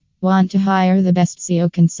Want to hire the best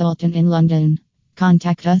SEO consultant in London?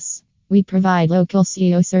 Contact us. We provide local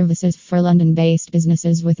SEO services for London based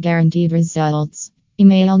businesses with guaranteed results.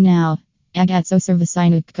 Email now at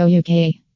 @soservice.co.uk.